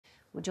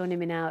Well, joining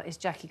me now is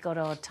Jacqui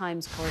Goddard,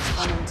 Times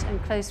correspondent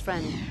and close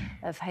friend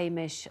of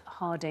Hamish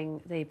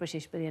Harding, the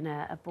British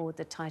billionaire aboard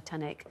the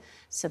Titanic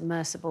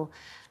submersible.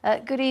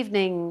 Good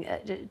evening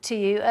to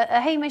you.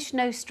 Hamish,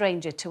 no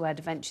stranger to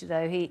adventure,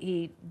 though.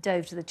 He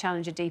dove to the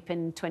Challenger Deep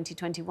in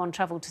 2021,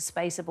 travelled to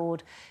space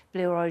aboard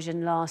Blue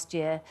Origin last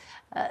year.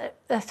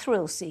 A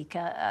thrill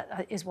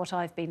seeker is what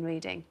I've been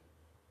reading.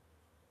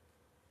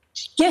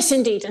 Yes,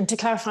 indeed. And to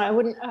clarify, I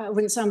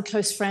wouldn't say I'm a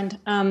close friend.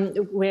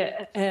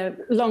 We're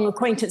long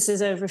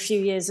acquaintances over a few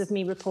years of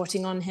me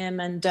reporting on him,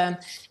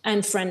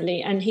 and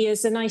friendly. And he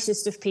is the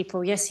nicest of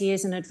people. Yes, he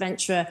is an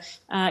adventurer.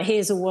 He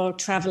is a world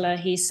traveller.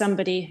 He's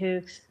somebody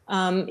who,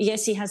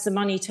 yes, he has the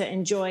money to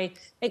enjoy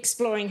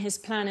exploring his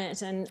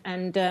planet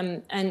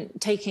and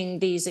taking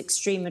these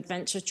extreme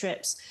adventure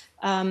trips.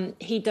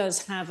 He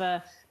does have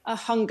a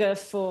hunger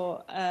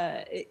for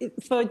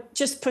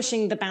just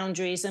pushing the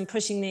boundaries and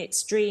pushing the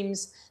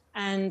extremes.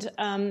 And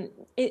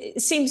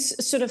it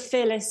seems sort of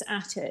fearless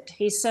at it.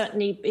 He's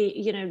certainly,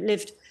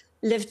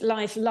 lived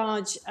life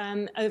large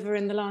over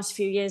in the last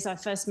few years. I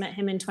first met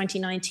him in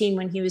 2019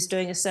 when he was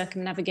doing a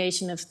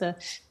circumnavigation of the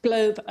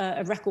globe,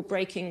 a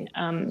record-breaking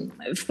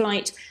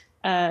flight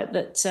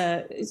that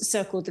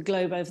circled the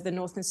globe over the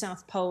North and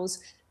South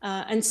Poles.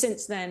 And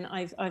since then,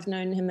 I've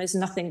known him as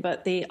nothing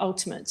but the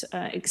ultimate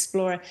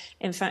explorer.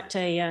 In fact,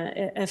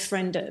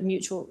 a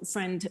mutual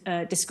friend,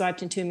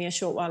 described him to me a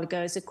short while ago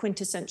as a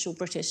quintessential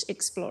British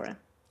explorer.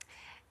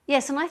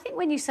 Yes, and I think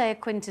when you say a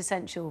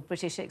quintessential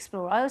British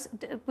explorer,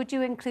 would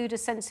you include a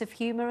sense of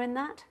humour in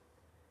that?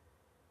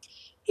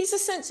 He's a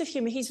sense of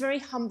humour. He's a very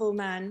humble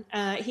man.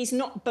 He's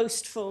not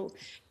boastful.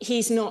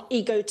 He's not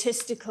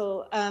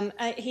egotistical.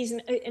 He's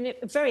a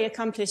very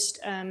accomplished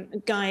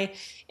guy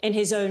in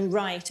his own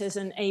right as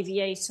an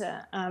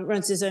aviator,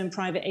 runs his own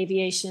private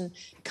aviation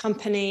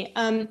company.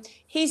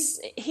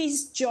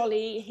 He's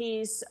jolly.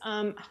 He's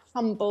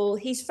humble.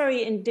 He's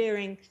very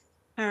endearing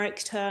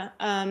character.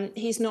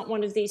 He's not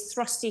one of these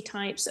thrusty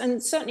types.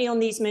 And certainly on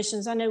these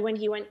missions, I know when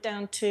he went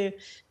down to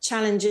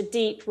Challenger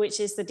Deep, which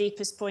is the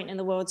deepest point in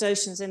the world's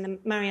oceans, in the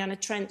Mariana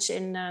Trench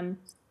in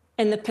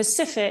the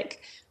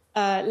Pacific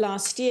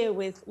last year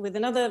with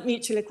another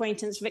mutual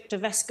acquaintance, Victor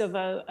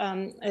Vescovo,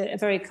 a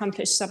very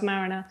accomplished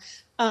submariner.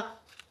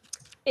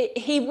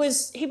 He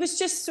was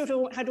just sort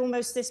of had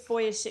almost this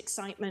boyish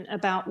excitement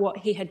about what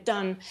he had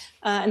done.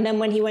 And then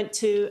when he went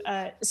to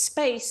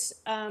space,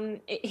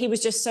 he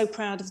was just so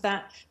proud of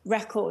that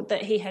record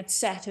that he had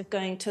set of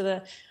going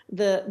to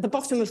the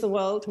bottom of the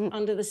world,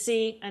 under the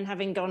sea, and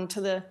having gone to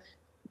the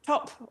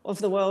top of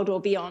the world or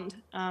beyond.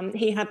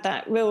 He had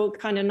that real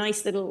kind of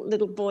nice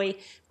little boy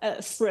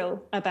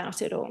thrill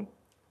about it all.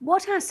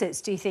 What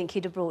assets do you think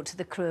he'd have brought to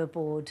the crew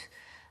aboard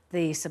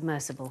the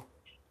submersible?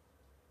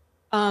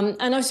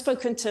 And I've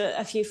spoken to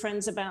a few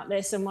friends about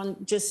this, and one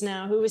just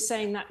now who was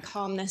saying that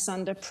calmness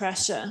under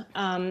pressure.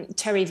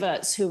 Terry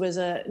Virts, who was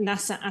a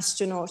NASA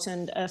astronaut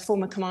and a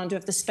former commander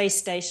of the space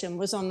station,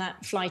 was on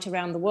that flight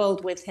around the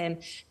world with him.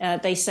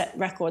 They set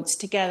records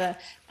together.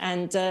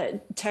 And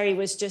Terry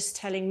was just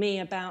telling me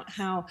about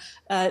how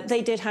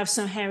they did have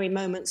some hairy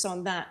moments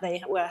on that.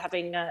 They were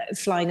having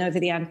flying over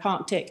the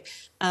Antarctic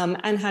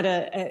and had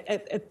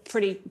a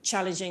pretty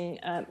challenging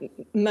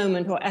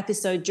moment or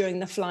episode during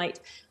the flight.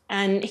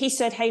 And he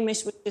said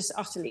Hamish was just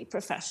utterly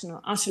professional,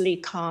 utterly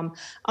calm,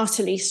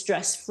 utterly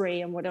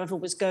stress-free, and whatever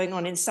was going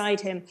on inside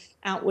him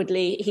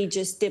outwardly, he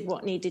just did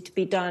what needed to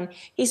be done.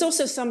 He's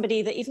also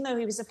somebody that, even though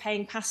he was a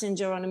paying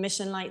passenger on a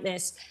mission like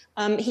this,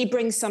 he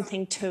brings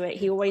something to it.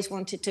 He always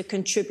wanted to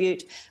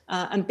contribute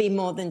and be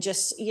more than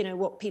just,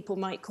 what people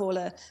might call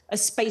a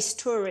space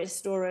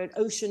tourist or an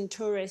ocean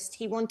tourist.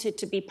 He wanted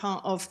to be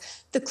part of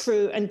the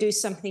crew and do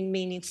something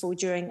meaningful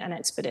during an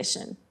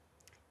expedition.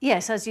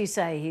 Yes, as you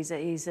say, he's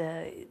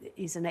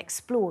an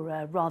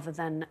explorer rather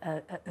than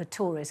a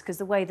tourist, because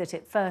the way that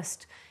it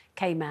first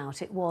came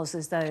out, it was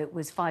as though it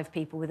was 5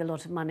 people with a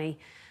lot of money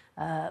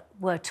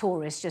were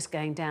tourists just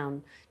going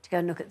down to go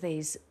and look at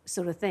these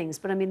sort of things.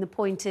 But I mean, the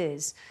point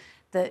is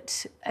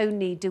that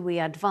only do we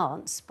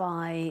advance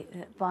by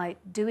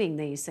doing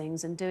these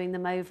things and doing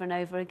them over and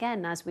over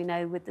again, as we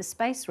know with the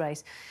space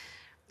race.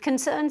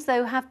 Concerns,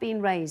 though, have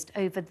been raised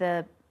over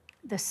the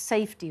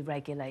safety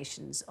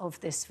regulations of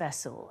this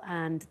vessel,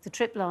 and the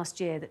trip last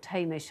year that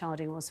Hamish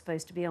Harding was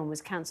supposed to be on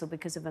was cancelled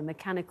because of a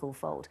mechanical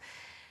fault.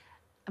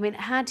 I mean,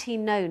 had he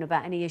known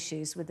about any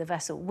issues with the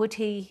vessel, would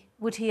he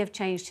have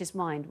changed his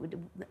mind?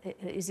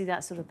 Is he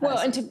that sort of person?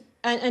 Well,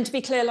 and to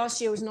be clear, last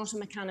year was not a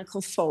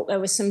mechanical fault. There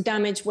was some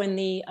damage when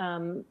the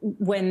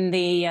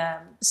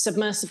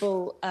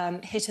submersible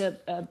hit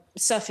a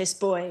surface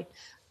buoy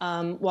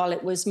while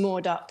it was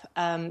moored up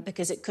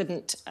because it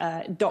couldn't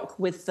dock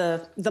with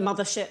the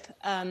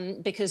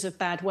mothership because of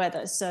bad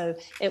weather. So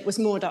it was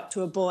moored up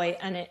to a buoy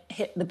and it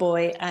hit the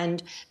buoy,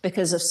 and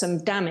because of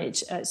some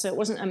damage. So it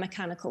wasn't a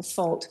mechanical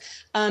fault.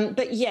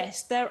 But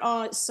yes, there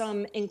are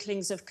some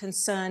inklings of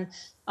concern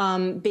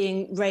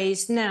being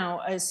raised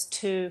now as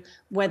to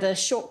whether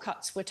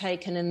shortcuts were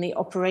taken in the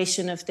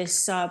operation of this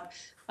sub,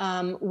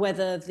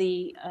 whether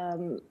the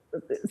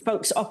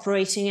folks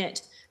operating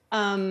it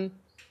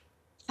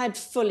had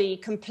fully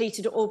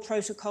completed all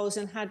protocols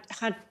and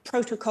had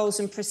protocols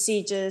and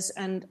procedures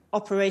and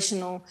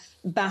operational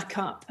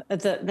backup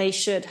that they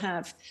should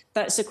have.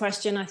 That's a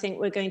question I think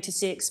we're going to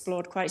see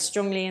explored quite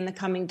strongly in the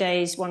coming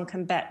days. One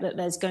can bet that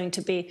there's going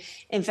to be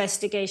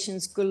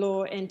investigations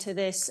galore into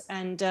this,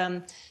 and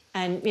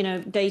you know,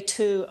 day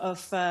two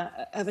of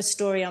a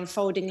story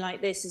unfolding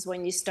like this is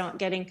when you start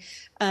getting,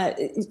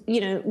 you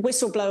know,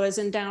 whistleblowers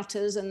and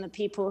doubters and the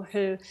people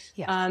who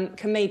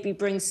can maybe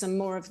bring some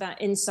more of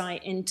that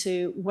insight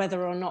into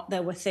whether or not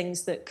there were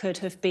things that could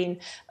have been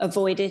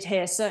avoided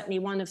here. Certainly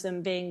one of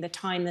them being the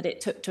time that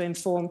it took to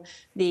inform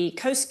the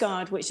Coast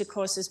Guard, which of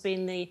course has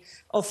been the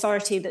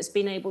authority that's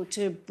been able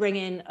to bring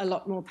in a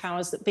lot more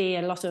powers that be,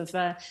 a lot of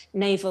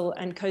naval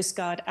and Coast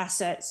Guard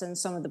assets and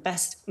some of the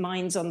best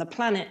minds on the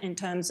planet in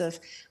terms of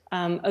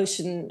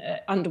ocean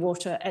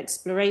underwater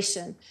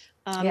exploration.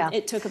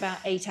 It took about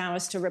 8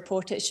 hours to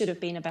report. It should have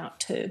been about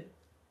 2.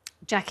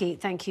 Jacqui,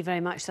 thank you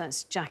very much.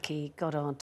 That's Jacqui Goddard.